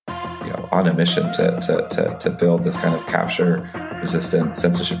on a mission to build this kind of capture resistant,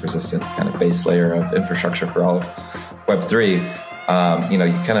 censorship resistant kind of base layer of infrastructure for all of Web3. You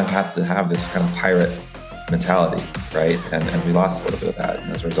kind of have to have this kind of pirate mentality, right? And we lost a little bit of that.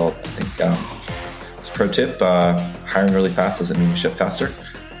 And as a result, I think it's a pro tip, hiring really fast doesn't mean you ship faster.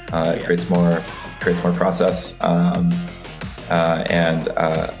 It creates more process. And at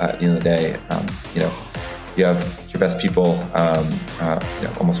the end of the day, you have your best people,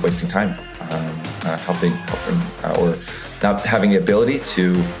 almost wasting time, helping, or not having the ability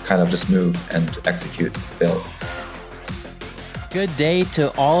to kind of just move and execute, build. Good day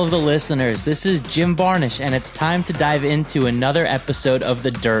to all of the listeners. This is Jim Varnish, and it's time to dive into another episode of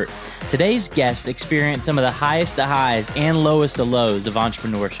The Dirt. Today's guest experienced some of the highest of highs and lowest of lows of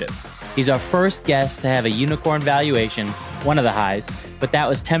entrepreneurship. He's our first guest to have a unicorn valuation, one of the highs, but that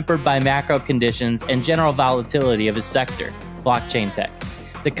was tempered by macro conditions and general volatility of his sector, blockchain tech.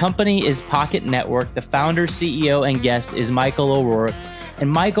 The company is Pocket Network. The founder, CEO, and guest is Michael O'Rourke. And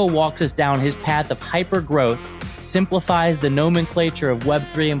Michael walks us down his path of hyper growth, simplifies the nomenclature of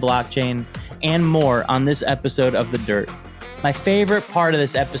Web3 and blockchain, and more on this episode of The Dirt. My favorite part of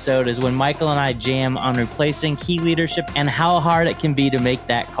this episode is when Michael and I jam on replacing key leadership and how hard it can be to make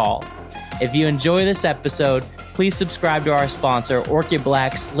that call. If you enjoy this episode, please subscribe to our sponsor, Orchid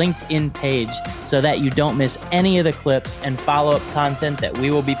Black's LinkedIn page, so that you don't miss any of the clips and follow-up content that we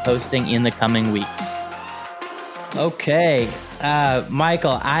will be posting in the coming weeks. Okay,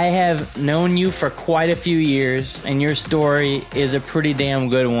 Michael, I have known you for quite a few years, and your story is a pretty damn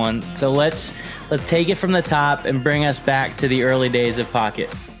good one. So let's take it from the top and bring us back to the early days of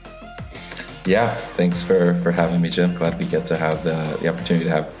Pocket. Yeah, thanks for having me, Jim. Glad we get to have the opportunity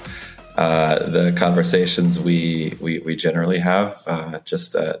to have the conversations we generally have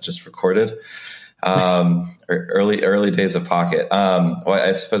just recorded. Early days of Pocket. Well,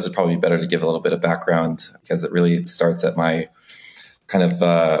 I suppose it'd probably be better to give a little bit of background, because it really starts at my kind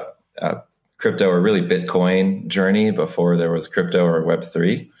of crypto, or really Bitcoin journey before there was crypto or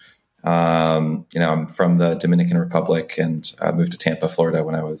Web3. I'm from the Dominican Republic, and moved to Tampa, Florida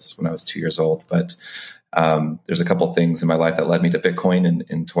when I was 2 years old. But there's a couple things in my life that led me to Bitcoin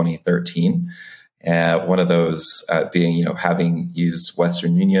in 2013. One of those being, having used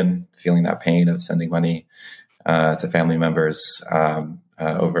Western Union, feeling that pain of sending money to family members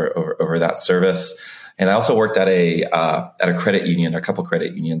over that service. And I also worked at a credit union, a couple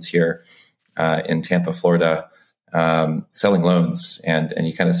credit unions here in Tampa, Florida, selling loans. And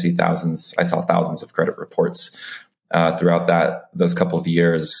you kind of see I saw thousands of credit reports throughout those couple of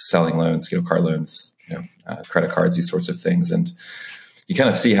years, selling loans, car loans, credit cards, these sorts of things. And you kind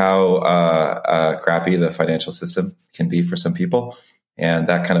of see how crappy the financial system can be for some people. And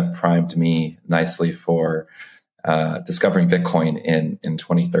that kind of primed me nicely for discovering Bitcoin in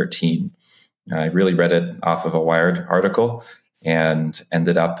 2013. I really read it off of a Wired article and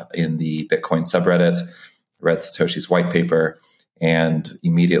ended up in the Bitcoin subreddit, read Satoshi's white paper, and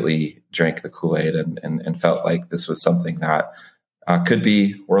immediately drank the Kool-Aid and felt like this was something that could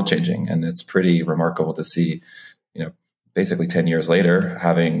be world-changing. And it's pretty remarkable to see, basically 10 years later,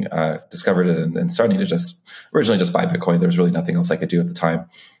 having discovered it and starting to originally just buy Bitcoin. There was really nothing else I could do at the time.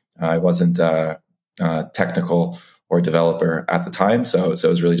 I wasn't technical or developer at the time. So I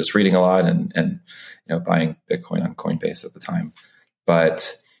was really just reading a lot and buying Bitcoin on Coinbase at the time.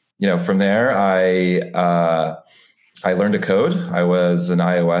 But, from there, I learned to code. I was an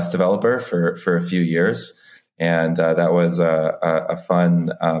iOS developer for a few years. And that was a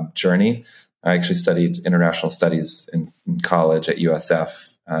fun journey. I actually studied international studies in college at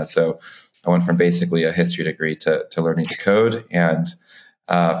USF. So I went from basically a history degree to learning to code. And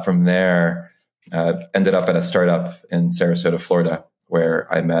from there, ended up at a startup in Sarasota, Florida, where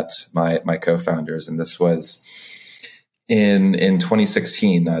I met my co-founders. And this was in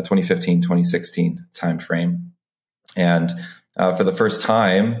 2015, 2016 timeframe. And for the first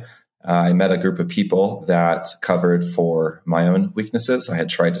time, I met a group of people that covered for my own weaknesses. I had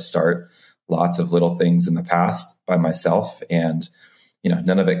tried to start lots of little things in the past by myself, and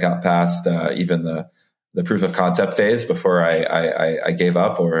none of it got past even the proof of concept phase before I gave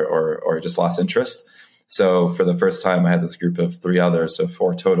up or just lost interest. So for the first time, I had this group of three others, so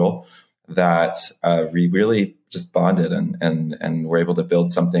four total, that we really just bonded and were able to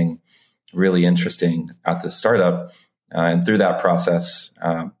build something really interesting at the startup. And through that process,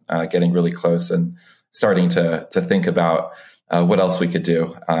 getting really close and starting to think about what else we could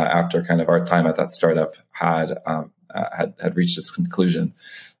do after kind of our time at that startup had reached its conclusion.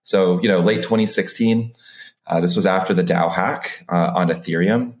 So, late 2016, this was after the DAO hack on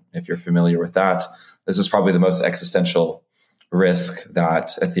Ethereum. If you're familiar with that, this was probably the most existential risk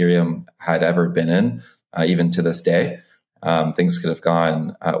that Ethereum had ever been in, even to this day. Things could have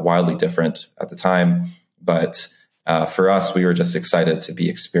gone wildly different at the time, but for us, we were just excited to be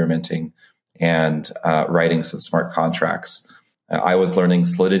experimenting and writing some smart contracts. I was learning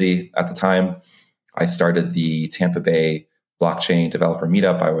Solidity at the time. I started the Tampa Bay blockchain developer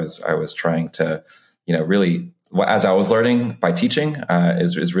meetup. I was trying to, really, as I was learning by teaching,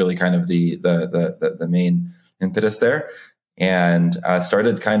 is really kind of the main impetus there. And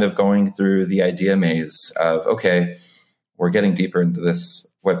started kind of going through the idea maze of, okay, we're getting deeper into this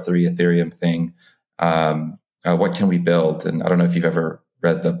Web3 Ethereum thing. What can we build? And I don't know if you've ever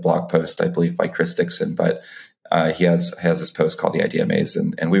read the blog post, I believe, by Chris Dixon, but he has this post called The Idea Maze.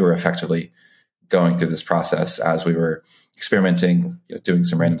 And we were effectively going through this process as we were experimenting, doing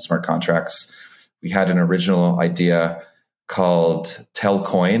some random smart contracts. We had an original idea called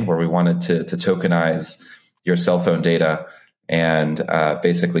Telcoin, where we wanted to tokenize your cell phone data and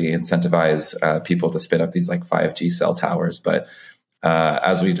basically incentivize people to spin up these like 5G cell towers. But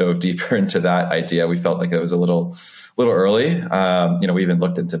as we dove deeper into that idea, we felt like it was a little early. We even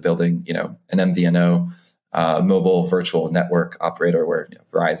looked into building, an MVNO, mobile virtual network operator, where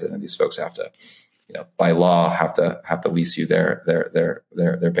Verizon and these folks have to, by law, have to lease you their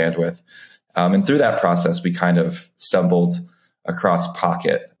bandwidth. And through that process, we kind of stumbled across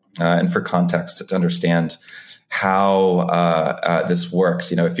Pocket. And for context, to understand how this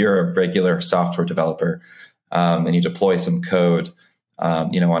works, if you're a regular software developer and you deploy some code,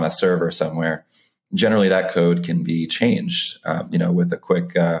 on a server somewhere, generally that code can be changed, with a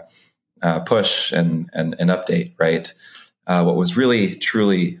quick push and an update, right? What was really,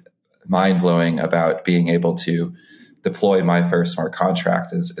 truly mind-blowing about being able to deploy my first smart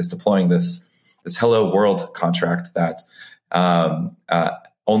contract is deploying this hello world contract that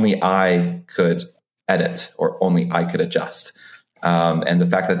only I could edit or only I could adjust. And the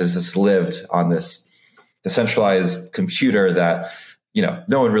fact that this just lived on this decentralized computer that,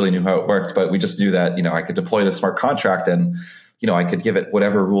 no one really knew how it worked, but we just knew that, I could deploy the smart contract and, I could give it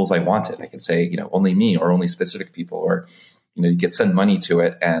whatever rules I wanted. I could say, only me or only specific people, or, you could send money to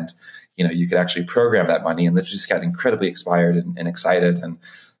it and, you could actually program that money. And this just got incredibly inspired and excited.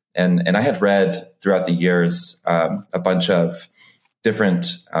 And I had read throughout the years a bunch of different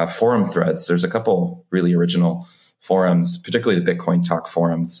forum threads. There's a couple really original forums, particularly the Bitcoin Talk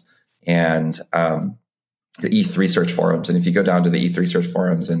forums and the ETH research forums. And if you go down to the ETH research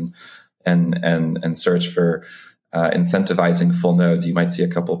forums and search for incentivizing full nodes, you might see a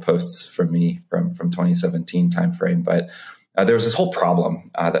couple of posts from me from 2017 timeframe. But there was this whole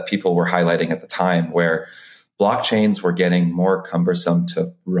problem that people were highlighting at the time where blockchains were getting more cumbersome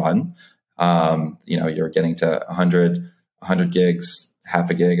to run. You're getting to 100 gigs, half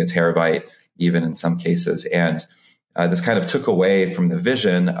a gig, a terabyte, even in some cases. And this kind of took away from the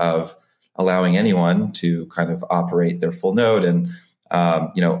vision of allowing anyone to kind of operate their full node and,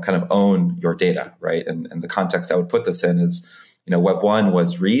 kind of own your data, right? And the context I would put this in is, Web 1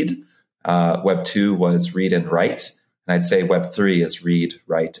 was read, Web 2 was read and write, and I'd say Web 3 is read,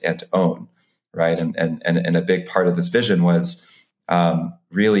 write, and own, right? And a big part of this vision was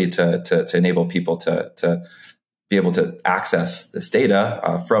really to enable people to be able to access this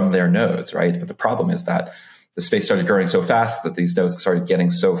data from their nodes, right? But the problem is that the space started growing so fast that these nodes started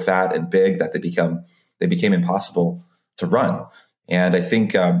getting so fat and big that they became impossible to run. And I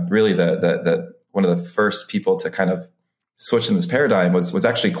think really the one of the first people to kind of switch in this paradigm was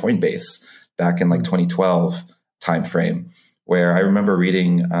actually Coinbase back in like 2012 timeframe, where I remember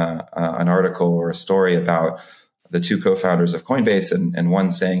reading an article or a story about the two co-founders of Coinbase and one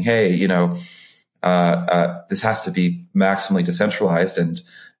saying, hey, this has to be maximally decentralized and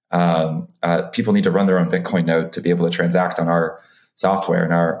people need to run their own Bitcoin node to be able to transact on our software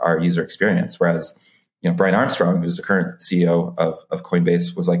and our user experience. Whereas, Brian Armstrong, who's the current CEO of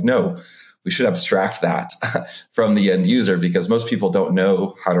Coinbase, was like, no, we should abstract that from the end user because most people don't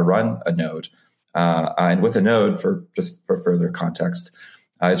know how to run a node. And with a node, for further context,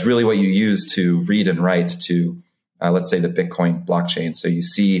 is really what you use to read and write to, let's say, the Bitcoin blockchain. So you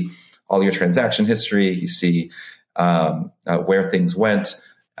see all your transaction history, you see where things went,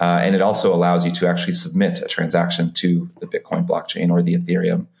 and it also allows you to actually submit a transaction to the Bitcoin blockchain or the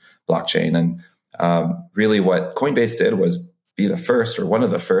Ethereum blockchain. And really what Coinbase did was be the first or one of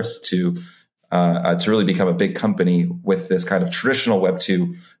the first to really become a big company with this kind of traditional Web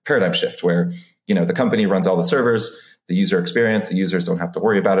 2 paradigm shift where, the company runs all the servers, the user experience, the users don't have to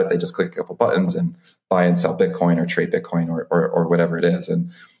worry about it. They just click a couple buttons and buy and sell Bitcoin or trade Bitcoin or whatever it is.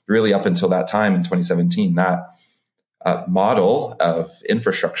 And really up until that time in 2017, that model of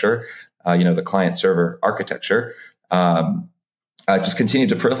infrastructure, the client server architecture, just continue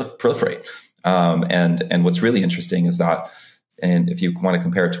to proliferate. And what's really interesting is that, and if you want to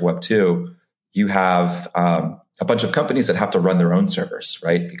compare it to Web 2, you have a bunch of companies that have to run their own servers,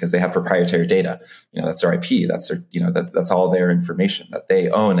 right? Because they have proprietary data. That's their IP. That's their, that's all their information that they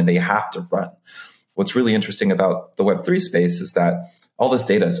own and they have to run. What's really interesting about the Web3 space is that all this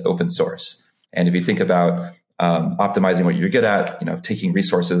data is open source. And if you think about optimizing what you're good at, taking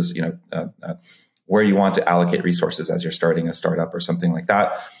resources, where you want to allocate resources as you're starting a startup or something like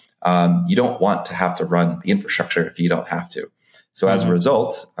that, you don't want to have to run the infrastructure if you don't have to. So as a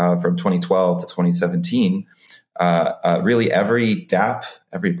result, from 2012 to 2017, really every dApp,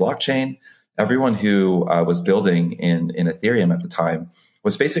 every blockchain, everyone who was building in Ethereum at the time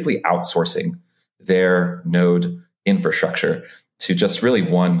was basically outsourcing their node infrastructure to just really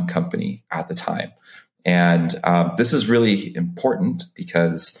one company at the time. And this is really important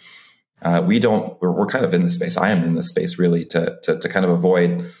because we're kind of in this space. I am in this space really to kind of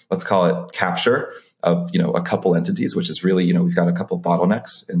avoid, let's call it capture of, a couple entities, which is really, we've got a couple of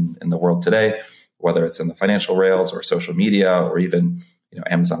bottlenecks in the world today, whether it's in the financial rails or social media or even,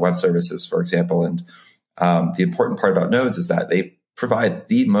 Amazon Web Services, for example. And the important part about nodes is that they provide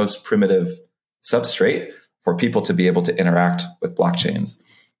the most primitive substrate for people to be able to interact with blockchains.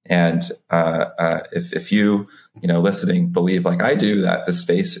 And if you, listening, believe like I do that the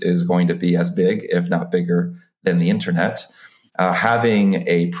space is going to be as big, if not bigger, than the internet, having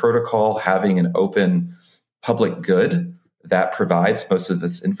a protocol, having an open public good that provides most of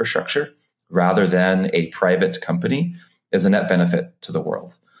this infrastructure rather than a private company is a net benefit to the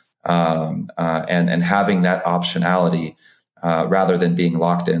world. And having that optionality rather than being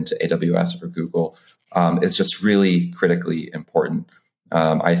locked into AWS or Google is just really critically important.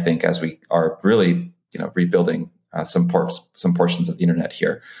 I think as we are really, rebuilding some portions of the internet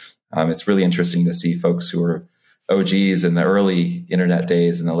here, it's really interesting to see folks who are OGs in the early internet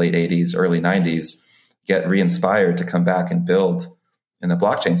days in the late 80s, early 90s get re-inspired to come back and build in the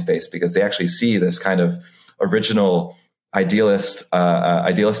blockchain space because they actually see this kind of original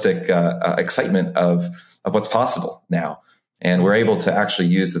idealistic excitement of what's possible now. And we're able to actually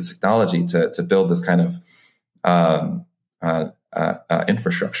use this technology to build this kind of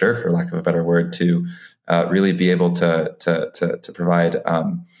infrastructure, for lack of a better word, to really be able to provide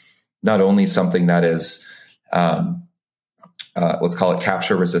not only something that is, let's call it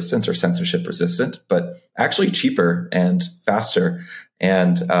capture resistant or censorship resistant, but actually cheaper and faster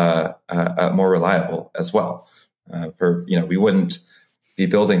and more reliable as well. We wouldn't be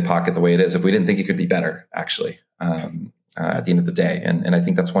building Pocket the way it is if we didn't think it could be better, actually, at the end of the day. And I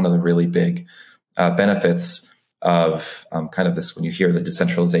think that's one of the really big benefits of kind of this, when you hear the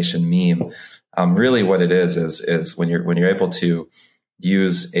decentralization meme, really what it is when you're able to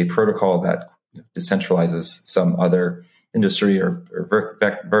use a protocol that decentralizes some other industry or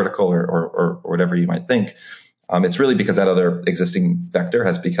vertical or whatever you might think. It's really because that other existing vector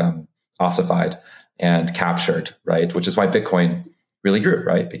has become ossified and captured, right? Which is why Bitcoin really grew,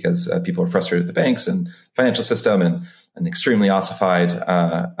 right? Because people are frustrated with the banks and financial system and an extremely ossified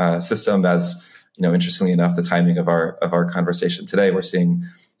system. As interestingly enough, the timing of our conversation today, we're seeing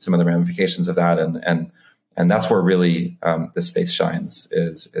some of the ramifications of that, and that's where really this space shines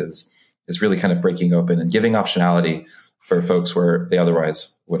is really kind of breaking open and giving optionality for folks where they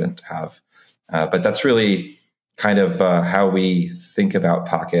otherwise wouldn't have. But that's really kind of how we think about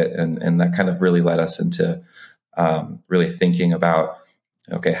Pocket, and that kind of really led us into really thinking about,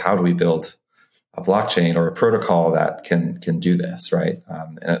 okay, how do we build a blockchain or a protocol that can do this, right?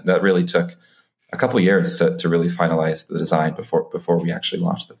 And that really took a couple of years to really finalize the design before we actually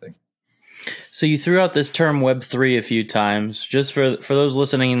launched the thing. So you threw out this term Web3 a few times. Just for those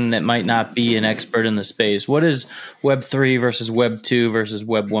listening that might not be an expert in the space, what is Web3 versus Web 2 versus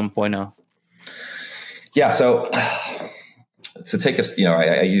Web 1.0? Yeah, so to take us,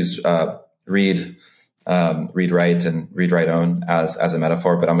 I use read, write, and read, write, own as a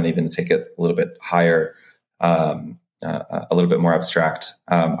metaphor, but I'm going to even take it a little bit higher, a little bit more abstract.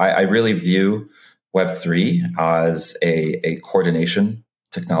 I really view Web3 as a coordination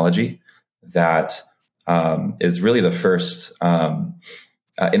technology that is really the first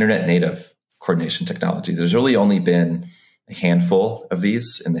internet native coordination technology. There's really only been a handful of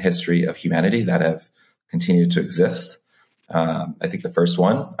these in the history of humanity that have continued to exist. I think the first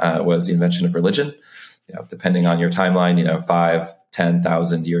one was the invention of religion, depending on your timeline, 5,000,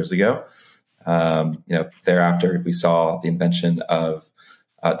 10,000 years ago. Thereafter, we saw the invention of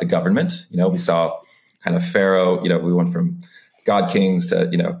the government. We saw kind of Pharaoh. We went from god kings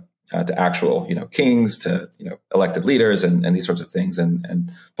to actual kings to elected leaders and these sorts of things.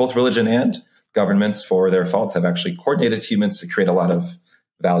 And both religion and governments, for their faults, have actually coordinated humans to create a lot of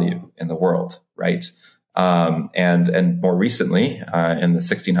value in the world, right? And more recently, in the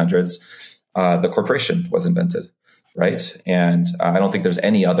 1600s, the corporation was invented, right? And I don't think there's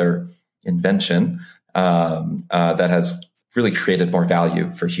any other invention that has really created more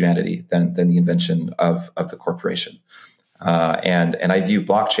value for humanity than the invention of the corporation. And I view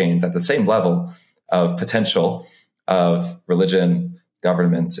blockchains at the same level of potential of religion,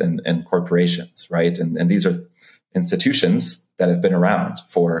 governments, and corporations, right? And these are institutions that have been around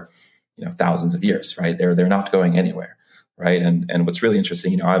for thousands of years, right? They're not going anywhere, right? And what's really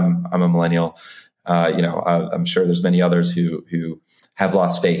interesting, I'm a millennial. I'm sure there's many others who have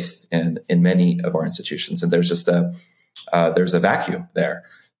lost faith in many of our institutions, and there's just there's a vacuum there.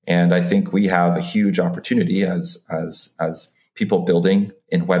 And I think we have a huge opportunity as people building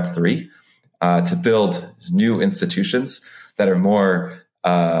in Web3 to build new institutions that are more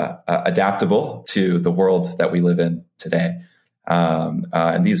adaptable to the world that we live in today.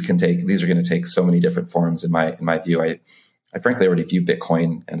 And these are going to take so many different forms. In my view, I frankly already view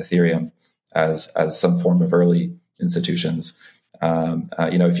Bitcoin and Ethereum as some form of early institutions.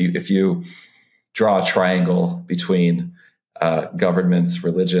 If you draw a triangle between governments,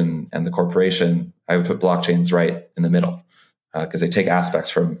 religion, and the corporation, I would put blockchains right in the middle, because they take aspects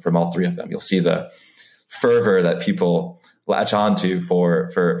from all three of them. You'll see the fervor that people latch onto for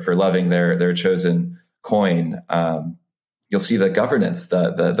loving their chosen coin. You'll see the governance,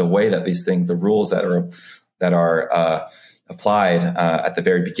 the way that these things, the rules that are applied at the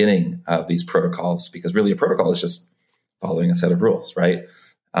very beginning of these protocols, because really a protocol is just following a set of rules, right?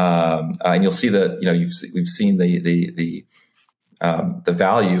 And you'll see that we've seen the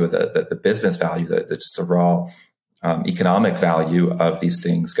value, the business value, the just a raw economic value of these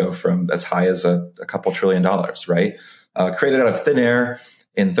things go from as high as a couple $1 trillion, right? Created out of thin air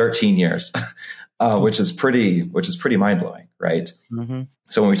in 13 years, which is pretty mind blowing, right? Mm-hmm.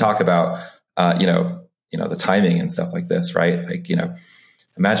 So when we talk about the timing and stuff like this, right? Like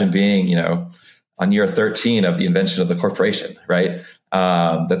imagine being on year 13 of the invention of the corporation, right?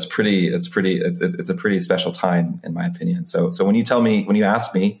 It's a pretty special time in my opinion. So when you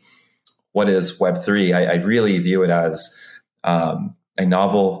ask me what is Web3, I really view it as a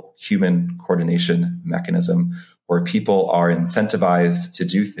novel human coordination mechanism where people are incentivized to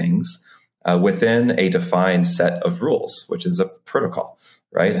do things within a defined set of rules, which is a protocol,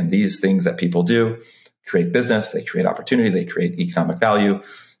 right? And these things that people do create business, they create opportunity, they create economic value.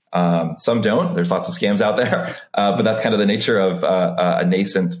 Some don't. There's lots of scams out there, but that's kind of the nature of a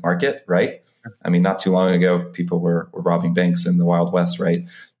nascent market, right? I mean, not too long ago, people were robbing banks in the Wild West, right?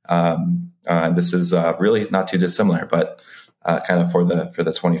 This is really not too dissimilar, but kind of for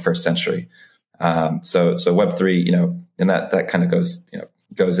the 21st century. So Web3, and that kind of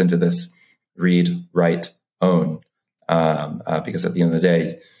goes into this read, write, own, because at the end of the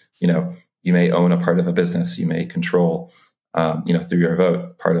day, you may own a part of a business, you may control, through your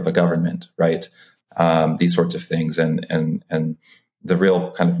vote, part of a government, right? These sorts of things. And the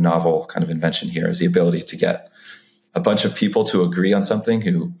real kind of novel kind of invention here is the ability to get a bunch of people to agree on something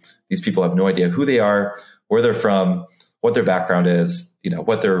who these people have no idea who they are, where they're from, what their background is,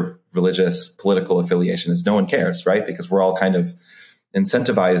 what their religious, political affiliation is. No one cares, right? Because we're all kind of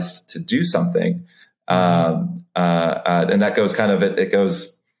incentivized to do something. And that goes it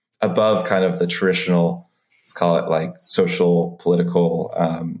goes above kind of the traditional, let's call it like social, political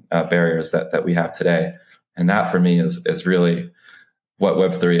barriers that we have today. And that for me is really what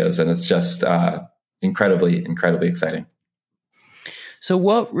Web3 is. And it's just incredibly, incredibly exciting. So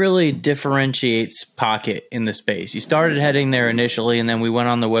what really differentiates Pocket in the space? You started heading there initially, and then we went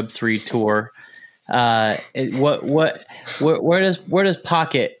on the Web3 tour. Where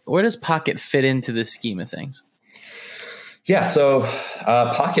does Pocket fit into this scheme of things? Yeah, so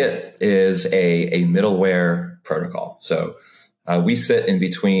Pocket is a middleware protocol. So we sit in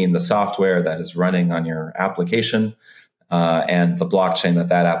between the software that is running on your application and the blockchain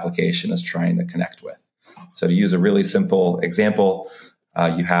that application is trying to connect with. So to use a really simple example,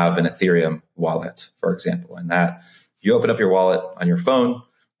 you have an Ethereum wallet, for example, and that you open up your wallet on your phone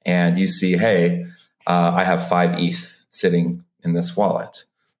and you see, hey, I have 5 ETH sitting in this wallet,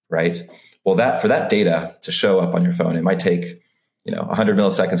 right? Well, for that data to show up on your phone, it might take 100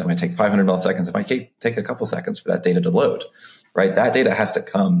 milliseconds, it might take 500 milliseconds, it might take a couple seconds for that data to load, right? That data has to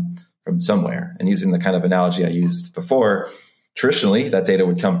come from somewhere. And using the kind of analogy I used before, traditionally, that data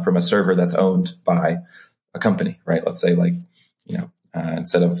would come from a server that's owned by a company, right? Let's say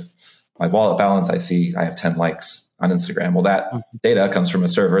instead of my wallet balance, I have 10 likes on Instagram. Well, that data comes from a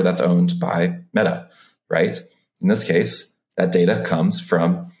server that's owned by Meta, right? In this case, that data comes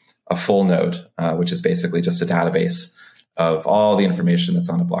from a full node, which is basically just a database of all the information that's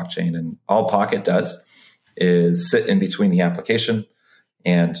on a blockchain. And all Pocket does is sit in between the application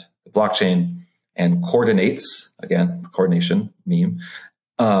and the blockchain and coordinates, again, coordination meme,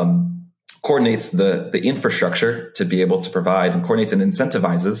 coordinates the infrastructure to be able to provide, and coordinates and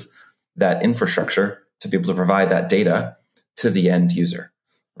incentivizes that infrastructure to be able to provide that data to the end user,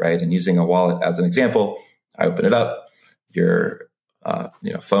 right? And using a wallet as an example, I open it up, your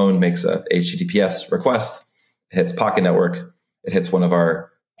phone makes a HTTPS request, it hits Pocket Network, it hits one of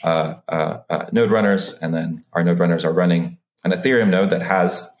our node runners, and then our node runners are running an Ethereum node that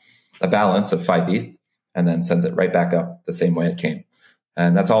has a balance of 5 ETH, and then sends it right back up the same way it came.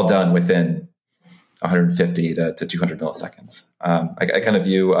 And that's all done within 150 to 200 milliseconds. I kind of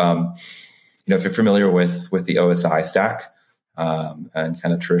view, if you're familiar with the OSI stack and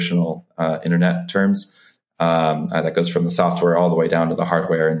kind of traditional internet terms, that goes from the software all the way down to the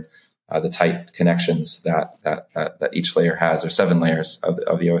hardware and the tight connections that each layer has, or 7 layers of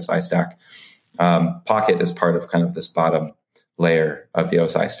the OSI stack. Pocket is part of kind of this bottom layer of the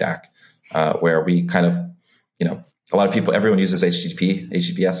OSI stack, where we kind of, a lot of people, everyone uses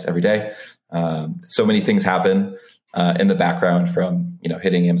HTTPS every day. So many things happen in the background, from,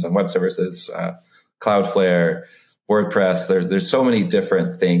 hitting Amazon Web Services, Cloudflare, WordPress. There's so many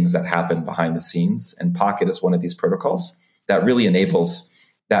different things that happen behind the scenes. And Pocket is one of these protocols that really enables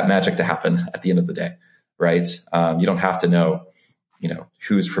that magic to happen at the end of the day, right? You don't have to know,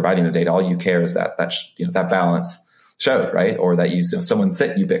 who's providing the data. All you care is that balance showed, right? Or that someone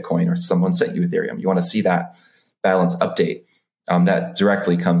sent you Bitcoin or someone sent you Ethereum. You want to see that balance update that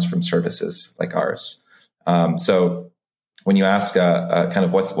directly comes from services like ours. So when you ask kind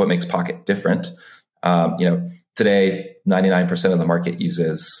of what makes Pocket different, today 99% of the market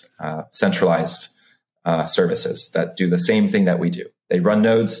uses centralized services that do the same thing that we do. They run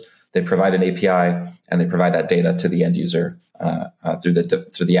nodes, they provide an API, and they provide that data to the end user through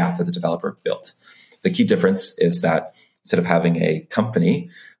the app that the developer built. The key difference is that instead of having a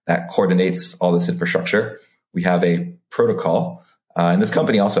company that coordinates all this infrastructure, we have a protocol. And this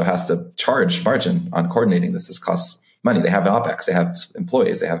company also has to charge margin on coordinating this. This costs money. They have an OpEx, they have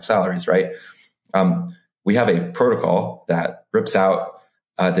employees, they have salaries, right? We have a protocol that rips out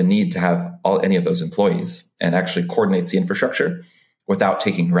the need to have any of those employees and actually coordinates the infrastructure without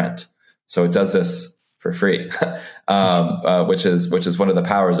taking rent. So it does this for free, which is one of the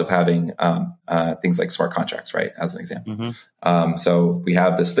powers of having things like smart contracts, right? As an example. Mm-hmm. So we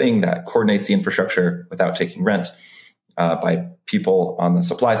have this thing that coordinates the infrastructure without taking rent by people on the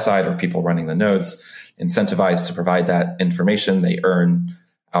supply side or people running the nodes, incentivized to provide that information. They earn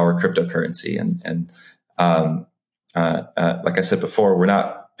our cryptocurrency. And like I said before, we're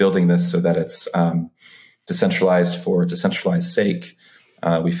not building this so that it's decentralized for decentralized sake.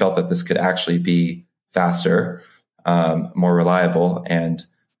 We felt that this could actually be faster, more reliable, and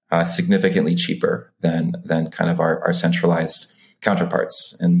significantly cheaper than kind of our centralized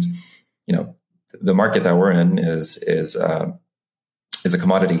counterparts. And the market that we're in is a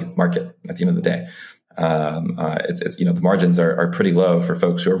commodity market at the end of the day. It's the margins are pretty low for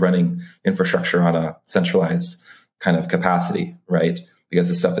folks who are running infrastructure on a centralized kind of capacity, right? Because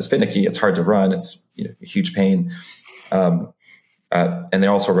this stuff is finicky, it's hard to run, it's a huge pain, and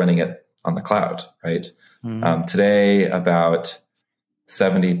they're also running it on the cloud, right? Mm-hmm. Today, about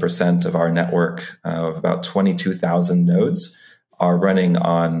 70% of our network of about 22,000 nodes are running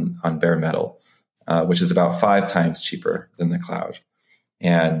on bare metal, which is about 5 times cheaper than the cloud.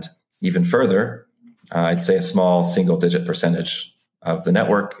 And even further, I'd say a small single-digit percentage of the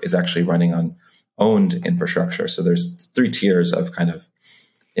network is actually running on owned infrastructure. So there's 3 tiers of kind of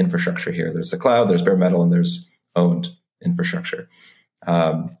infrastructure here. There's the cloud, there's bare metal, and there's owned infrastructure.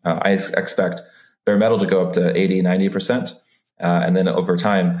 I expect bare metal to go up to 80, 90%, and then over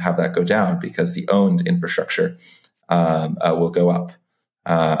time have that go down because the owned infrastructure will go up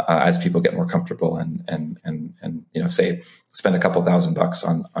as people get more comfortable and say spend a couple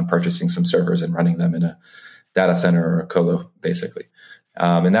 $1,000 on purchasing some servers and running them in a data center or a colo, basically.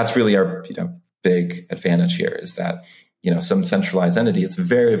 And that's really our big advantage here is that some centralized entity, it's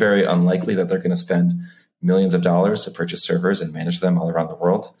very, very unlikely that they're going to spend millions of dollars to purchase servers and manage them all around the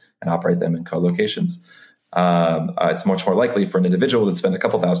world and operate them in co-locations. It's much more likely for an individual to spend a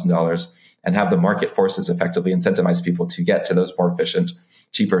couple $1,000s and have the market forces effectively incentivize people to get to those more efficient,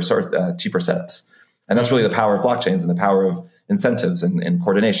 cheaper setups. And that's really the power of blockchains and the power of incentives and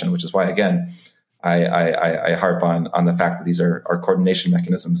coordination, which is why, again, I harp on the fact that these are coordination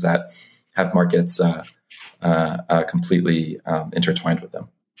mechanisms that have markets completely intertwined with them.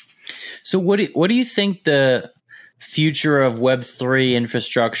 So what do you think the future of Web3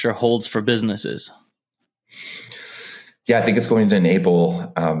 infrastructure holds for businesses? Yeah, I think it's going to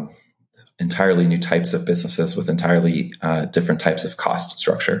enable entirely new types of businesses with entirely different types of cost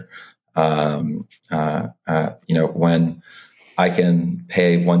structure. When I can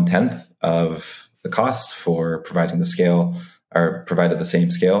pay 1/10 of the cost for providing the scale or provided the same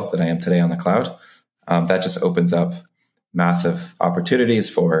scale that I am today on the cloud, that just opens up massive opportunities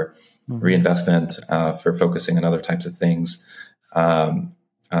for reinvestment, for focusing on other types of things.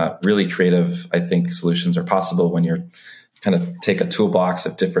 Really creative, I think, solutions are possible when you're kind of take a toolbox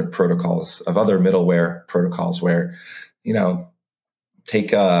of different protocols, of other middleware protocols where, you want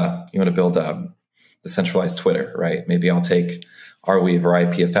to build the centralized Twitter, right? Maybe I'll take Arweave or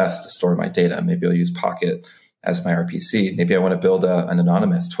IPFS to store my data. Maybe I'll use Pocket as my RPC. Maybe I want to build an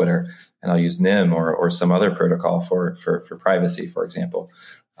anonymous Twitter and I'll use NIM or some other protocol for privacy, for example.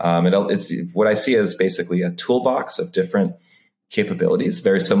 It's what I see as basically a toolbox of different capabilities,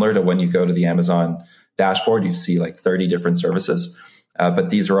 very similar to when you go to the Amazon dashboard, you see like 30 different services. But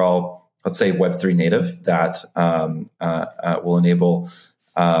these are all, let's say, Web3 native that will enable,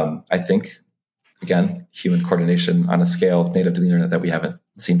 I think, again, human coordination on a scale native to the internet that we haven't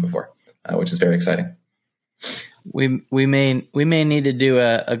seen before, which is very exciting. We may need to do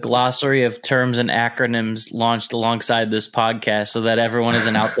a glossary of terms and acronyms launched alongside this podcast so that everyone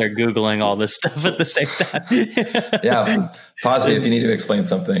isn't out there Googling all this stuff at the same time. Yeah. Pause me if you need to explain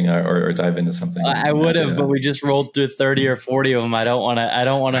something or dive into something. I would have, but we just rolled through 30 or 40 of them. I don't want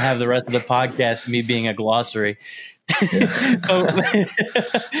to have the rest of the podcast me being a glossary. Yeah.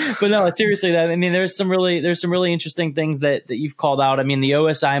 But no, seriously, I mean, there's some really interesting things that you've called out. I mean, the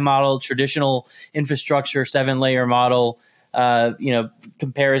OSI model, traditional infrastructure, 7-layer model,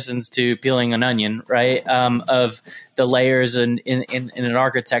 comparisons to peeling an onion, right? Of the layers in an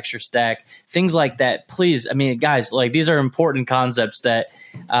architecture stack, things like that. Please, I mean, guys, like these are important concepts that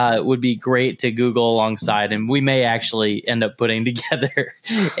would be great to Google alongside, and we may actually end up putting together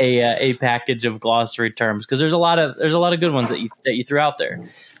a package of glossary terms because there's a lot of good ones that you threw out there.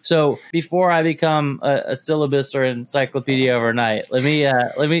 So before I become a syllabus or encyclopedia overnight, let me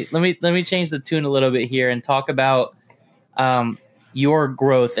change the tune a little bit here and talk about your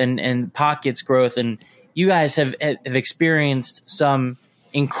growth and Pocket's growth. And you guys have experienced some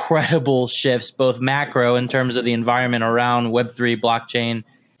incredible shifts, both macro in terms of the environment around Web3 blockchain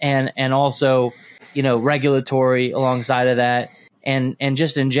and also, regulatory alongside of that. And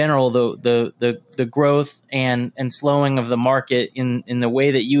just in general, the growth and slowing of the market in the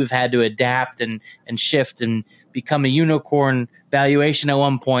way that you've had to adapt and shift and become a unicorn valuation at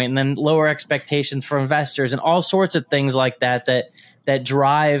one point, and then lower expectations for investors and all sorts of things like that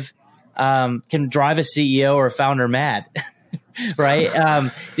drive can drive a CEO or a founder mad,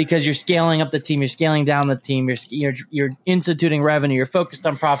 right? Because you're scaling up the team, you're scaling down the team, you're instituting revenue, you're focused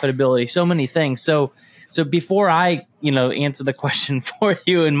on profitability, so many things. So before I, answer the question for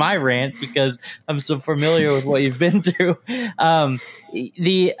you in my rant, because I'm so familiar with what you've been through,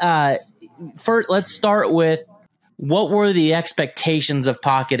 first, let's start with what were the expectations of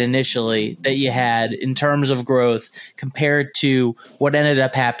Pocket initially that you had in terms of growth compared to what ended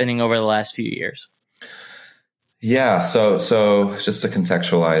up happening over the last few years? Yeah. So just to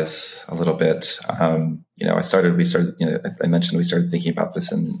contextualize a little bit, I mentioned we started thinking about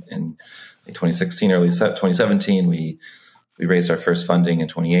this in 2016, early 2017. We raised our first funding in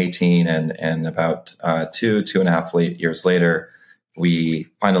 2018, and about 2.5 years later, we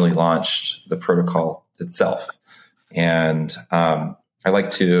finally launched the protocol itself. And I like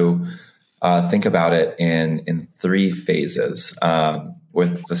to think about it in 3 phases.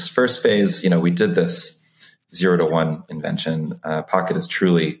 With this first phase, we did this 0 to 1 invention. Pocket is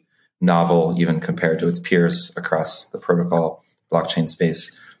truly novel, even compared to its peers across the protocol blockchain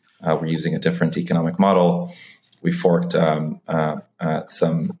space. We're using a different economic model. We forked some of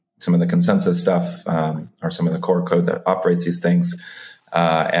the consensus stuff or some of the core code that operates these things,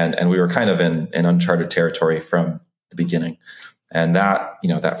 and we were kind of in uncharted territory from the beginning. And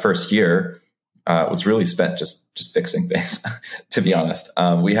that first year was really spent just fixing things. To be honest,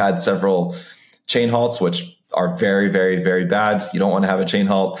 we had several chain halts, which are very, very, very bad. You don't want to have a chain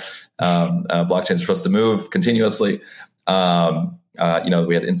halt. Blockchain is supposed to move continuously.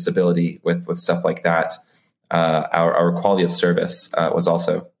 We had instability with stuff like that. Our quality of service was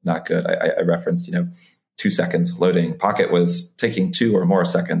also not good. I referenced 2 seconds loading. Pocket was taking 2 or more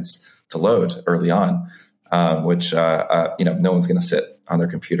seconds to load early on, which no one's going to sit on their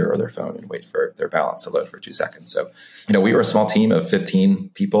computer or their phone and wait for their balance to load for 2 seconds. So we were a small team of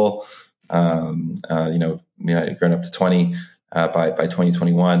 15 people. We had grown up to 20 by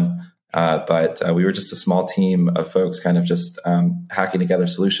 2021. But we were just a small team of folks kind of just hacking together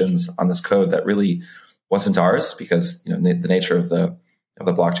solutions on this code that really wasn't ours, because the nature of the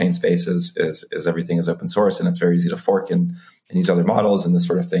blockchain space is everything is open source, and it's very easy to fork and use other models and this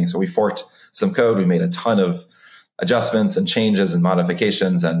sort of thing. So we forked some code. We made a ton of adjustments and changes and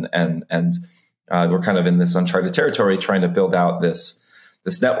modifications, and we're kind of in this uncharted territory, trying to build out this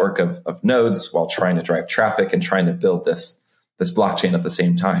network of nodes while trying to drive traffic and trying to build this blockchain at the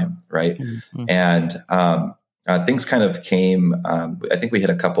same time, right? Mm-hmm. And things kind of came. I think we hit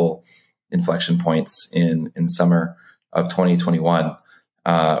a couple inflection points in summer of 2021,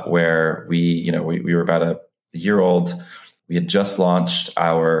 where we were about a year old. We had just launched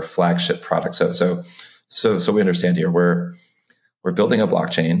our flagship product. So we understand here, we're building a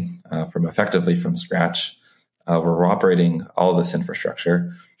blockchain from scratch. We're operating all of this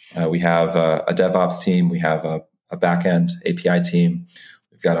infrastructure. We have a DevOps team. We have a backend API team.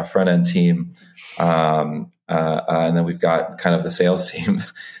 We've got a front end team, and then we've got kind of the sales team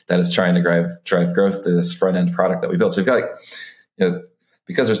that is trying to drive growth to this front end product that we built. So we've got,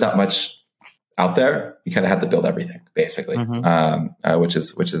 because there's not much out there, you kind of have to build everything basically, mm-hmm.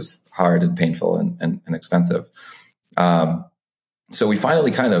 Which is hard and painful and expensive. So we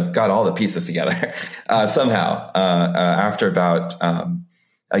finally kind of got all the pieces together somehow after about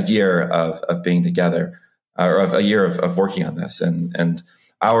a year of being together, or of a year of working on this. And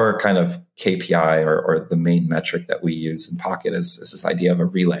our kind of KPI or the main metric that we use in Pocket is this idea of a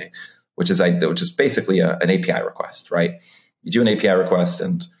relay, which is basically an API request, right? You do an API request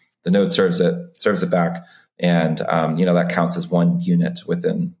and the node serves it back, and that counts as one unit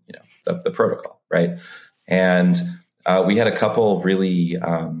within the protocol, right? And we had a couple really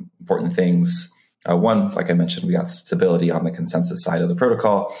important things. One, like I mentioned, we got stability on the consensus side of the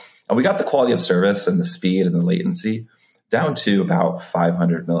protocol. And we got the quality of service and the speed and the latency down to about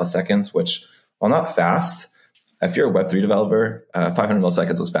 500 milliseconds, which, while not fast, if you're a Web3 developer, 500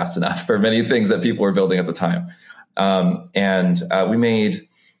 milliseconds was fast enough for many things that people were building at the time. And we made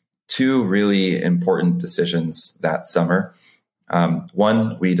two really important decisions that summer.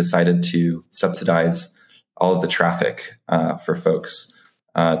 One, we decided to subsidize all of the traffic for folks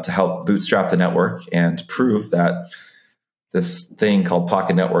to help bootstrap the network and prove that this thing called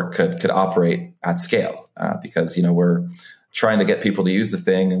Pocket Network could operate at scale, because we're trying to get people to use the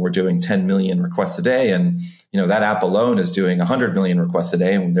thing, and we're doing 10 million requests a day, and that app alone is doing 100 million requests a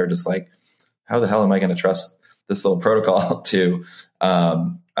day, and they're just like, how the hell am I going to trust this little protocol to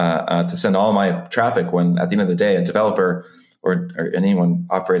send all my traffic, when at the end of the day a developer or anyone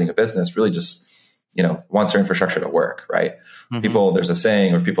operating a business really just wants their infrastructure to work, right? Mm-hmm. There's a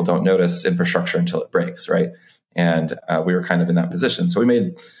saying, or people don't notice infrastructure until it breaks, right? And we were kind of in that position. So we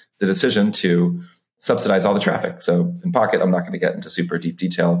made the decision to subsidize all the traffic. So in Pocket, I'm not going to get into super deep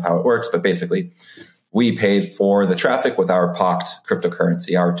detail of how it works, but basically we paid for the traffic with our POCT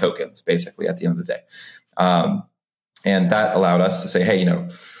cryptocurrency, our tokens, basically at the end of the day. And that allowed us to say, hey, to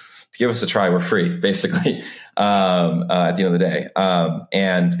give us a try, we're free, basically, at the end of the day.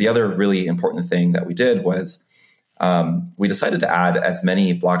 And the other really important thing that we did was we decided to add as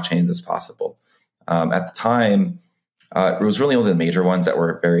many blockchains as possible. At the time, it was really only the major ones that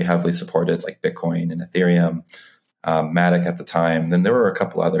were very heavily supported, like Bitcoin and Ethereum, Matic at the time. Then there were a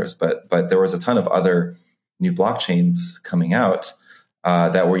couple others, but there was a ton of other new blockchains coming out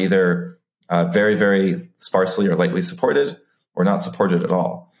that were either very, very sparsely or lightly supported, or not supported at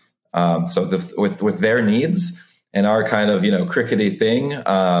all. So with their needs and our kind of crickety thing, we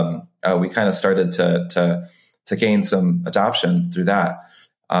kind of started to gain some adoption through that.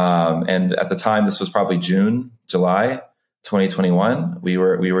 And at the time, this was probably July 2021. We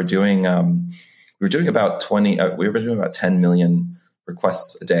were doing about 10 million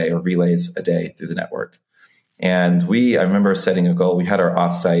requests a day, or relays a day, through the network. And I remember setting a goal. We had our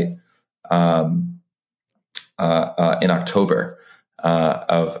offsite in October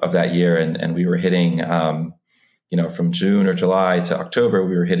of that year, and we were hitting from June or July to October,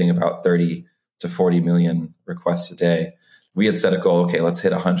 we were hitting about 30 to 40 million requests a day. We had set a goal, okay, let's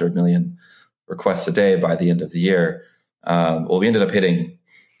hit 100 million requests a day by the end of the year. Well, we ended up hitting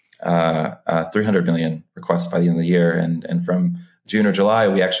 300 million requests by the end of the year. And from June or July,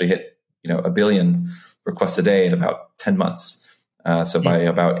 we actually hit, 1 billion requests a day in about 10 months. So by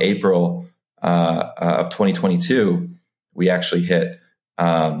about April of 2022, we actually hit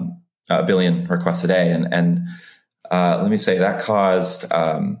 1 billion requests a day. And let me say that caused,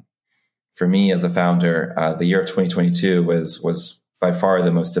 for me as a founder, the year of 2022 was by far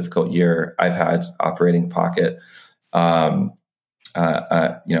the most difficult year I've had operating Pocket. Operating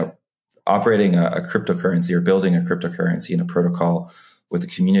a cryptocurrency, or building a cryptocurrency in a protocol with a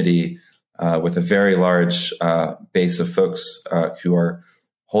community, with a very large base of folks who are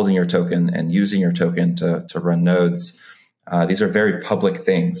holding your token and using your token to run nodes. These are very public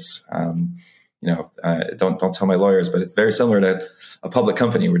things. Don't tell my lawyers, but it's very similar to a public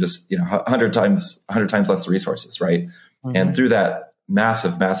company. We're just 100 times less resources, right? Mm-hmm. And through that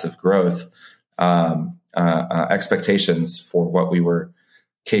massive growth, expectations for what we were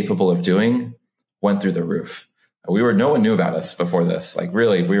capable of doing went through the roof. No one knew about us before this. Like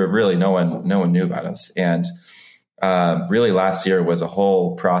really, no one knew about us. And really last year was a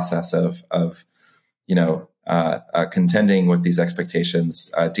whole process of contending with these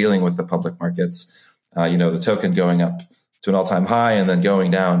expectations, dealing with the public markets, the token going up to an all-time high and then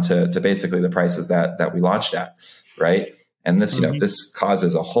going down to basically the prices that we launched at, right? And this, mm-hmm. This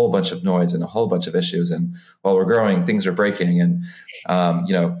causes a whole bunch of noise and a whole bunch of issues. And while we're growing, things are breaking. And,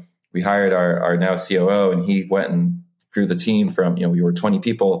 we hired our now COO, and he went and grew the team from, we were 20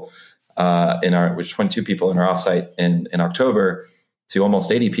 people 22 people in our offsite in October to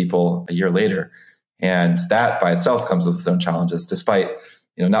almost 80 people a year later. And that by itself comes with its own challenges, despite,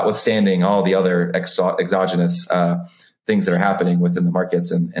 notwithstanding all the other exogenous things that are happening within the markets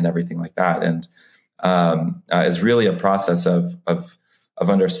and everything like that. And is really a process of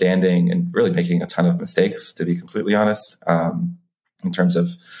understanding and really making a ton of mistakes, to be completely honest, in terms of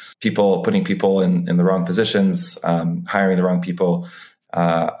putting people in the wrong positions, hiring the wrong people,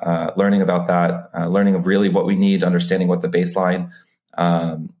 learning about that, learning of really what we need, understanding what the baseline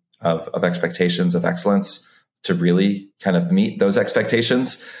of expectations of excellence to really kind of meet those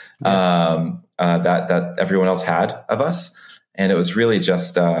expectations that everyone else had of us. And it was really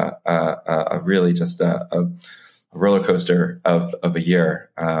just a roller coaster of a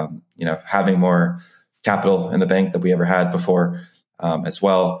year. Having more capital in the bank than we ever had before, as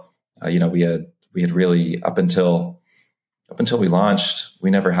well. We had really up until we launched,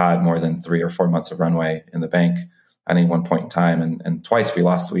 we never had more than 3 or 4 months of runway in the bank at any one point in time, and twice we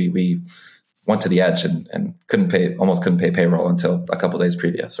lost. We went to the edge and almost couldn't pay payroll until a couple of days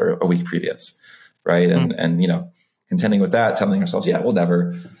previous or a week previous, right? Mm. And contending with that, telling ourselves, yeah, we'll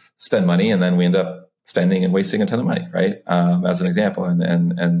never spend money, and then we end up spending and wasting a ton of money, right? As an example,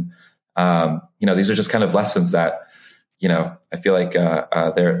 and these are just kind of lessons that I feel like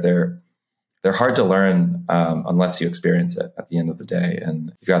they're hard to learn unless you experience it at the end of the day.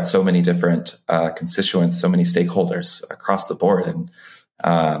 And you've got so many different constituents, so many stakeholders across the board, and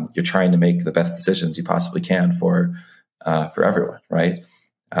you're trying to make the best decisions you possibly can for everyone, right?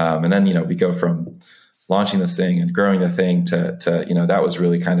 And then we go from launching this thing and growing the thing to that was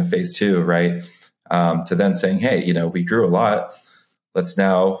really kind of phase 2, right? To then saying, hey, we grew a lot. Let's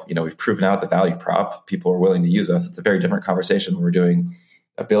now, we've proven out the value prop. People are willing to use us. It's a very different conversation when we're doing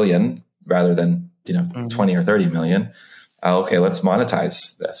 $1 billion rather than, mm-hmm. 20 or 30 million. Okay, let's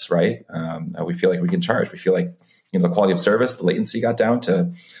monetize this, right? We feel like we can charge. We feel like, the quality of service, the latency got down to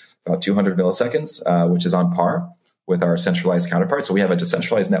about 200 milliseconds, which is on par with our centralized counterparts. So we have a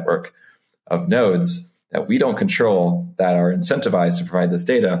decentralized network of nodes that we don't control that are incentivized to provide this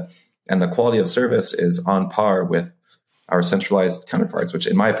data. And the quality of service is on par with our centralized counterparts, which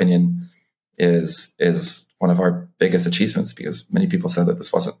in my opinion is one of our biggest achievements, because many people said that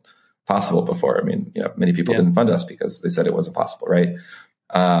this wasn't possible before. I mean, many people didn't fund us because they said it wasn't possible, right?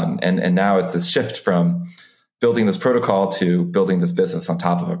 And now it's this shift from building this protocol to building this business on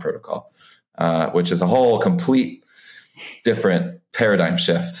top of a protocol, which is a whole complete different paradigm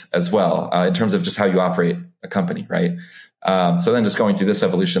shift as well, in terms of just how you operate a company, right? So then just going through this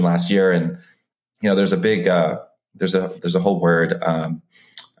evolution last year, and there's a big there's a whole word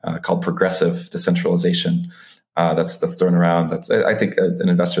called progressive decentralization that's thrown around. That's, I think, an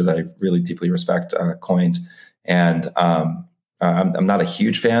investor that I really deeply respect coined, and I'm not a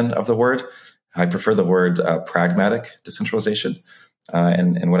huge fan of the word. I prefer the word pragmatic decentralization,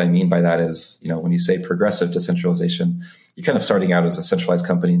 and what I mean by that is, when you say progressive decentralization, you're kind of starting out as a centralized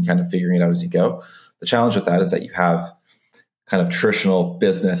company and kind of figuring it out as you go. The challenge with that is that you have kind of traditional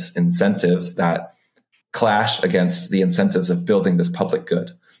business incentives that clash against the incentives of building this public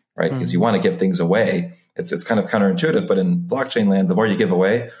good, right? Because mm-hmm. you want to give things away. It's kind of counterintuitive, but in blockchain land, the more you give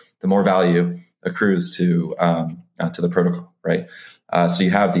away, the more value accrues to the protocol, right? So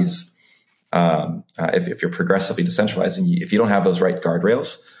you have these, if you're progressively decentralizing, if you don't have those right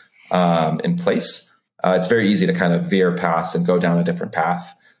guardrails in place, it's very easy to kind of veer past and go down a different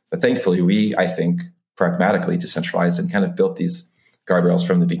path. But thankfully, we, I think, pragmatically decentralized and kind of built these guardrails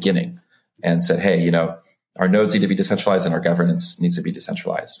from the beginning and said, hey, our nodes need to be decentralized and our governance needs to be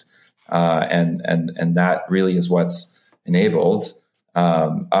decentralized. And that really is what's enabled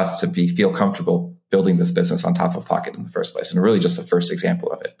us to feel comfortable building this business on top of Pocket in the first place, and really just the first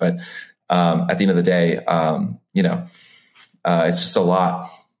example of it. But at the end of the day, it's just a lot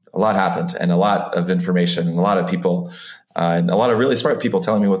happened, and a lot of information, and a lot of people, and a lot of really smart people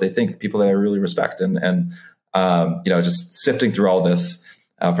telling me what they think, people that I really respect, and just sifting through all this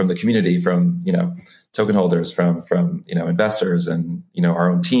from the community, from token holders, from investors, and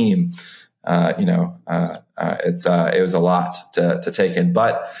our own team. It was a lot to take in,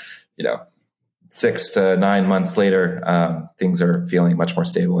 but 6 to 9 months later, things are feeling much more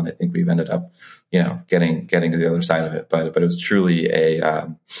stable, and I think we've ended up, getting to the other side of it. But it was truly a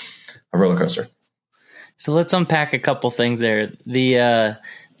roller coaster. So let's unpack a couple things there.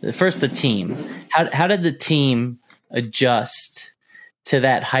 First, the team. How did the team adjust to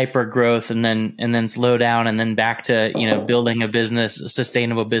that hyper growth, and then slow down, and then back to building a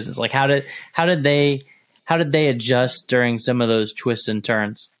sustainable business? Like how did they adjust during some of those twists and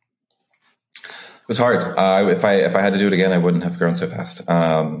turns? It was hard. If I had to do it again, I wouldn't have grown so fast.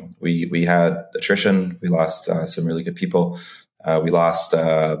 We had attrition. We lost some really good people. We lost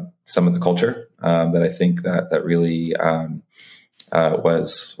some of the culture that I think that really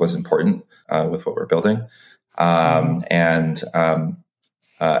was important with what we're building.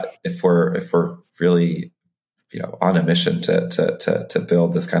 If we're really on a mission to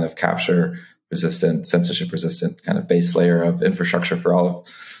build this kind of capture resistant, censorship resistant kind of base layer of infrastructure for all of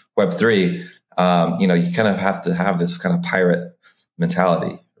Web3, you kind of have to have this kind of pirate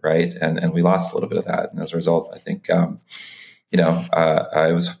mentality, right? And we lost a little bit of that, and as a result, I think it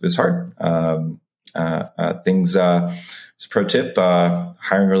was hard. Things. It's a pro tip: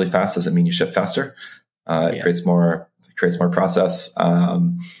 hiring really fast doesn't mean you ship faster. It creates more process.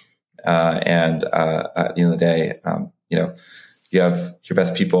 And at the end of the day, you have your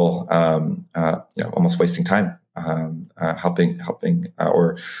best people, almost wasting time, helping,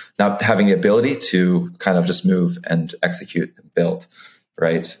 or not having the ability to kind of just move and execute and build,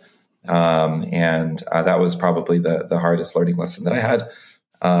 right? That was probably the hardest learning lesson that I had.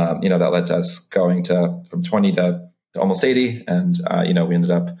 That led to us going from 20 to almost 80, and we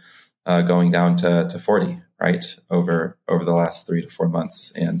ended up going down to 40. Right over the last 3 to 4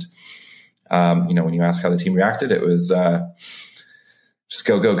 months, and when you ask how the team reacted, it was just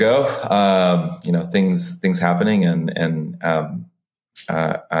go. Things happening, and you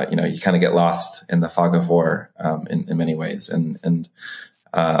kind of get lost in the fog of war in many ways, and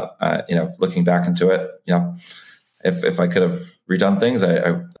looking back into it, if I could have redone things,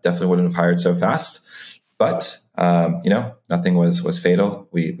 I definitely wouldn't have hired so fast, but. Nothing was fatal.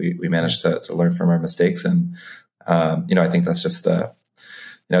 We managed to learn from our mistakes, and I think that's just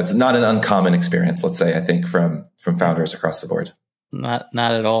it's not an uncommon experience. Let's say, I think from founders across the board. Not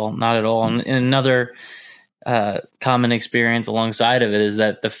at all. And another common experience alongside of it is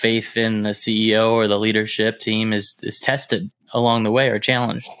that the faith in the CEO or the leadership team is tested along the way, or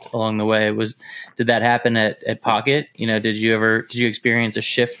challenged along the way. Did that happen at Pocket? Did you experience a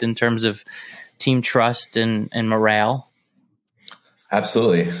shift in terms of team trust and morale?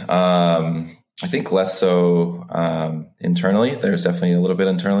 Absolutely. I think less so internally. There's definitely a little bit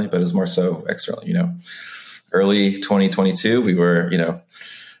internally, but it's more so externally. Early 2022, we were,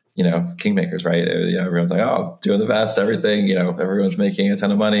 kingmakers, right? Everyone's like, oh, doing the best, everything. Everyone's making a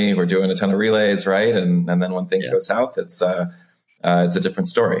ton of money. We're doing a ton of relays, right? And then when things go south, it's a different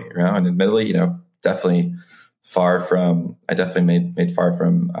story. And admittedly, definitely. I definitely made far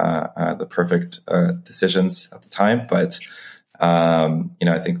from the perfect decisions at the time, but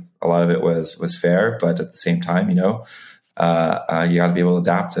I think a lot of it was fair. But at the same time, you got to be able to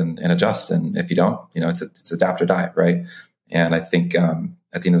adapt and adjust. And if you don't, it's adapt or die, right? And I think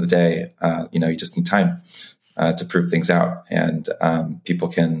at the end of the day, you just need time to prove things out, and people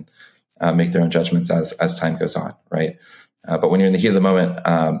can make their own judgments as time goes on, right? But when you're in the heat of the moment,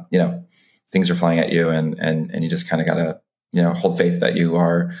 things are flying at you, and you just kind of got to, hold faith that you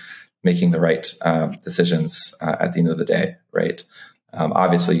are making the right decisions at the end of the day, right?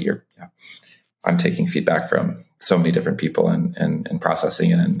 Obviously, I'm taking feedback from so many different people and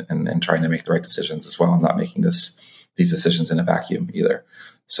processing it and trying to make the right decisions as well. I'm not making these decisions in a vacuum either.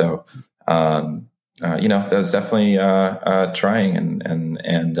 So, that was definitely trying,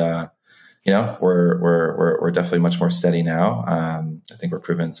 and we're definitely much more steady now. I think we're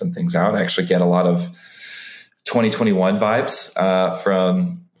proving some things out. I actually get a lot of 2021 vibes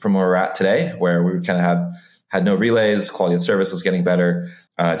from where we're at today, where we kind of had no relays, quality of service was getting better.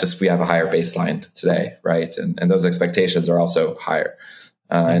 Just we have a higher baseline today, right? And those expectations are also higher.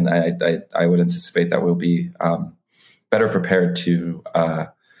 And I would anticipate that we'll be better prepared to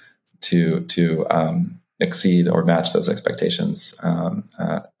exceed or match those expectations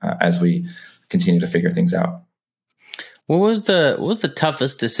as we continue to figure things out. What was the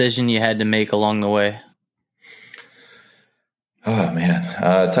toughest decision you had to make along the way? Oh man,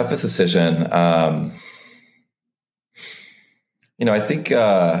 toughest decision. I think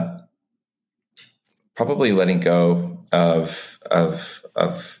probably letting go of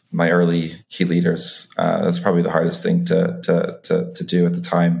my early key leaders. That's probably the hardest thing to do at the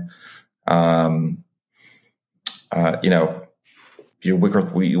time. You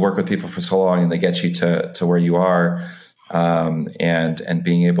work with people for so long, and they get you to where you are, and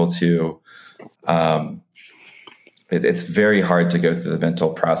being able to. It's very hard to go through the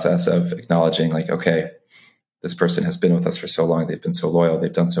mental process of acknowledging, like, okay, this person has been with us for so long. They've been so loyal.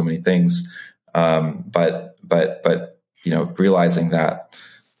 They've done so many things. But realizing that,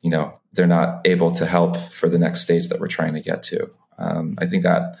 they're not able to help for the next stage that we're trying to get to. I think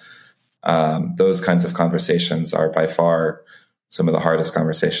that those kinds of conversations are by far some of the hardest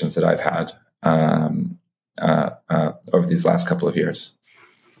conversations that I've had over these last couple of years.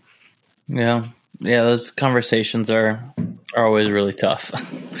 Yeah, those conversations are always really tough.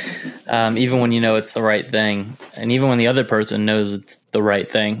 Even when it's the right thing, and even when the other person knows it's the right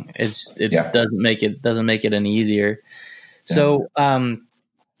thing, doesn't make it any easier. Yeah. So,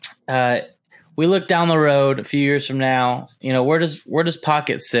 we look down the road a few years from now. Where does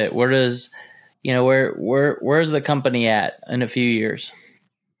Pocket sit? Where's the company at in a few years?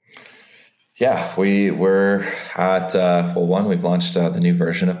 Yeah, we're at we've launched the new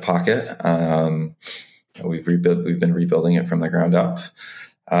version of Pocket. We've been rebuilding it from the ground up.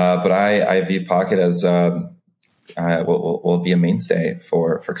 But I view Pocket as will be a mainstay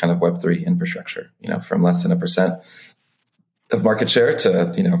for kind of Web3 infrastructure. From less than 1% of market share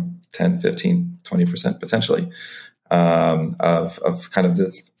to 10, 15, 20% potentially of kind of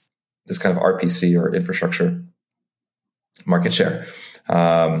this kind of RPC or infrastructure market share.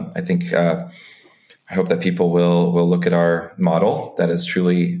 I think I hope that people will look at our model that is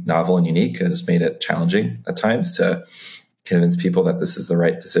truly novel and unique. It has made it challenging at times to convince people that this is the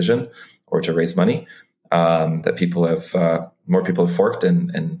right decision or to raise money. That more people have forked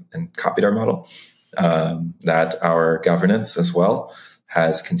and copied our model. That our governance as well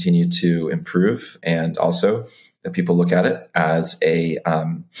has continued to improve, and also that people look at it as a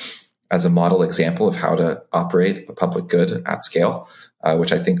model example of how to operate a public good at scale,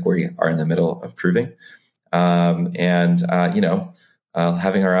 which I think we are in the middle of proving. Having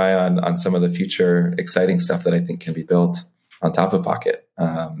our eye on some of the future exciting stuff that I think can be built on top of Pocket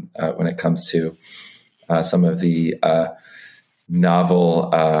when it comes to some of the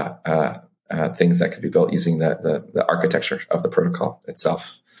novel things that could be built using the architecture of the protocol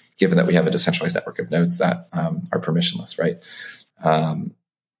itself, given that we have a decentralized network of nodes that are permissionless, right? I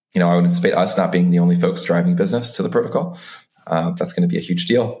would anticipate us not being the only folks driving business to the protocol. That's going to be a huge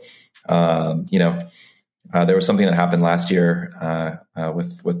deal. There was something that happened last year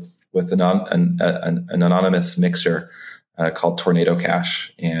with an anonymous mixer called Tornado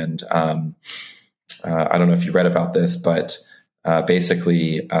Cash, and I don't know if you read about this, but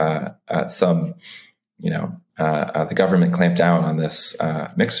basically, the government clamped down on this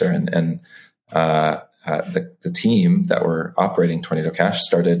mixer, and the team that were operating Tornado Cash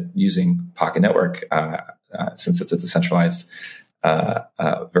started using Pocket Network since it's a decentralized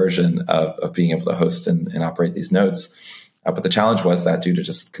version of being able to host and operate these nodes. But the challenge was that due to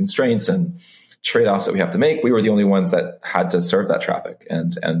just constraints and trade-offs that we have to make, we were the only ones that had to serve that traffic,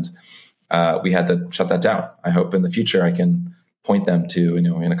 and we had to shut that down. I hope in the future I can point them to,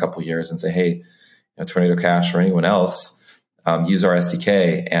 in a couple of years and say, hey, Tornado Cash or anyone else, use our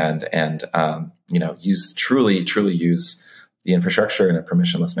SDK and truly use the infrastructure in a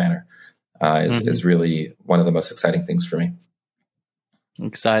permissionless manner is really one of the most exciting things for me.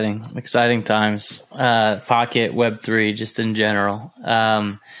 Exciting times. Pocket, Web3, just in general.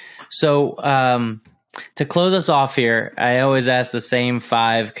 To close us off here, I always ask the same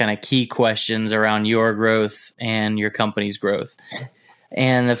 5 kind of key questions around your growth and your company's growth.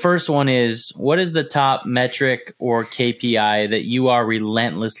 And the first one is, what is the top metric or KPI that you are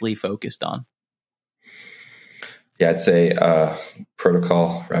relentlessly focused on? Yeah, I'd say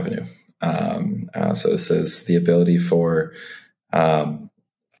protocol revenue. So this is the ability for to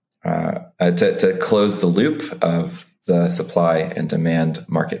close the loop of the supply and demand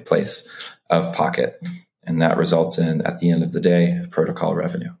marketplace of Pocket. And that results in, at the end of the day, protocol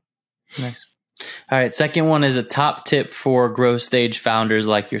revenue. Nice. All right. Second one is a top tip for growth stage founders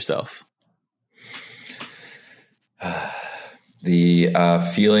like yourself. The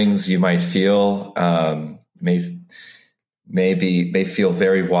feelings you might feel may feel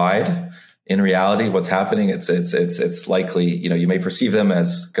very wide in reality, what's happening, it's likely, you may perceive them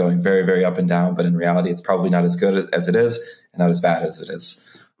as going very, very up and down, but in reality, it's probably not as good as it is and not as bad as it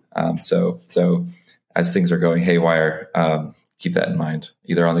is. So as things are going haywire, keep that in mind,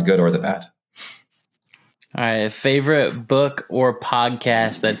 either on the good or the bad. All right. Favorite book or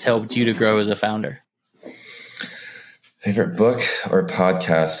podcast that's helped you to grow as a founder? Favorite book or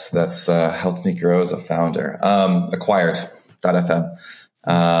podcast that's helped me grow as a founder? Acquired.fm.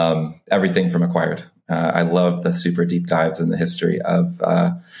 Everything from Acquired. I love the super deep dives in the history of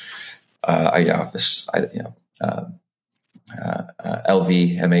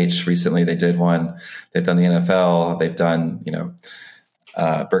LVMH. Recently, they did one. They've done the NFL. They've done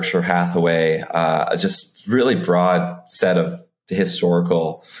Berkshire Hathaway. Just really broad set of the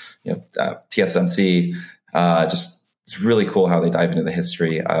historical. TSMC. It's really cool how they dive into the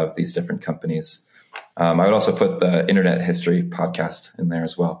history of these different companies. I would also put the Internet History podcast in there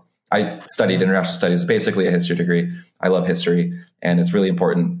as well. I studied international studies, basically a history degree. I love history, and it's really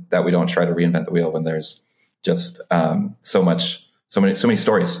important that we don't try to reinvent the wheel when there's just so many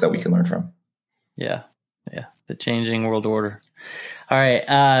stories that we can learn from. Yeah, the changing world order. All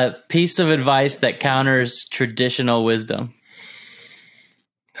right, piece of advice that counters traditional wisdom.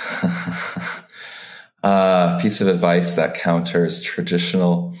 Piece of advice that counters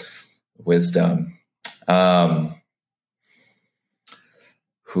traditional wisdom.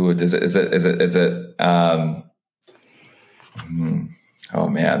 Who is it? Oh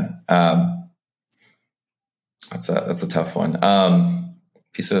man. That's a tough one.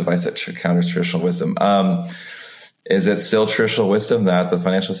 Piece of advice that counters traditional wisdom. Is it still traditional wisdom that the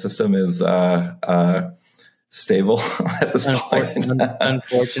financial system is stable at this point?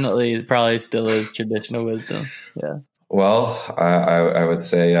 Unfortunately, it probably still is traditional wisdom. Yeah. Well, I would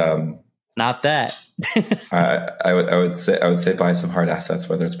say not that. I would say buy some hard assets,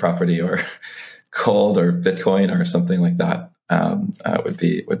 whether it's property or gold or Bitcoin or something like that. Would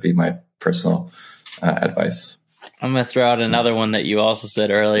be my personal advice. I'm going to throw out another one that you also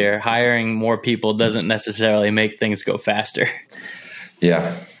said earlier. Hiring more people doesn't necessarily make things go faster.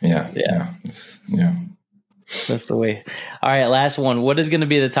 Yeah. That's the way. All right, last one. What is going to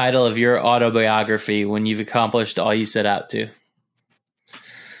be the title of your autobiography when you've accomplished all you set out to?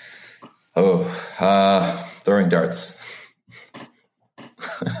 Throwing darts.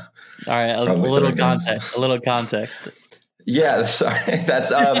 All right, a little context. Yeah, sorry.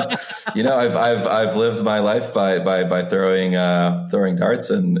 That's I've lived my life by throwing darts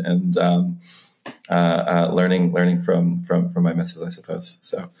and learning from my misses, I suppose.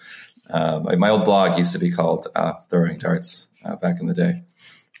 So my old blog used to be called Throwing Darts back in the day.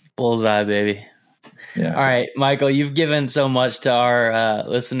 Bullseye, baby. Yeah. All right, Michael, you've given so much to our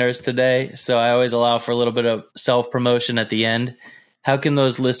listeners today, so I always allow for a little bit of self-promotion at the end. How can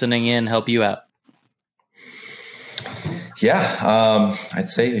those listening in help you out? Yeah, I'd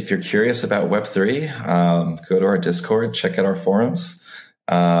say if you're curious about Web3, go to our Discord, check out our forums.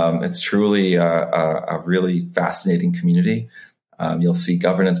 It's truly a really fascinating community. You'll see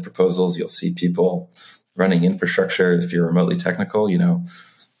governance proposals. You'll see people running infrastructure. If you're remotely technical,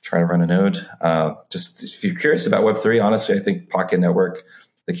 try to run a node. Just if you're curious about Web3, honestly, I think Pocket Network,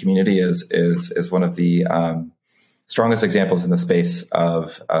 the community is one of the strongest examples in the space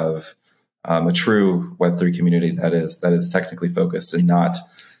of a true Web3 community that is technically focused and not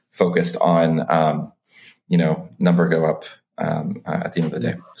focused on number go up at the end of the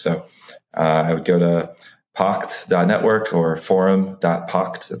day. So I would go to poct.network or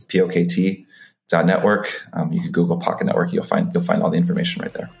forum.poct. That's POKT.network. You can Google Pocket Network. You'll find all the information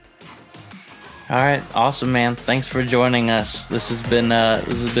right there. All right, awesome, man. Thanks for joining us. This has been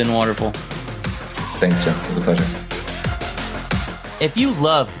wonderful. Thanks, Jim. It was a pleasure. If you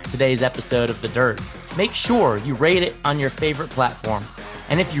loved today's episode of The Dirt, make sure you rate it on your favorite platform.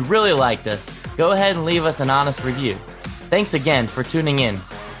 And if you really liked us, go ahead and leave us an honest review. Thanks again for tuning in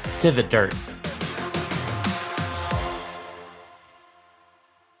to The Dirt.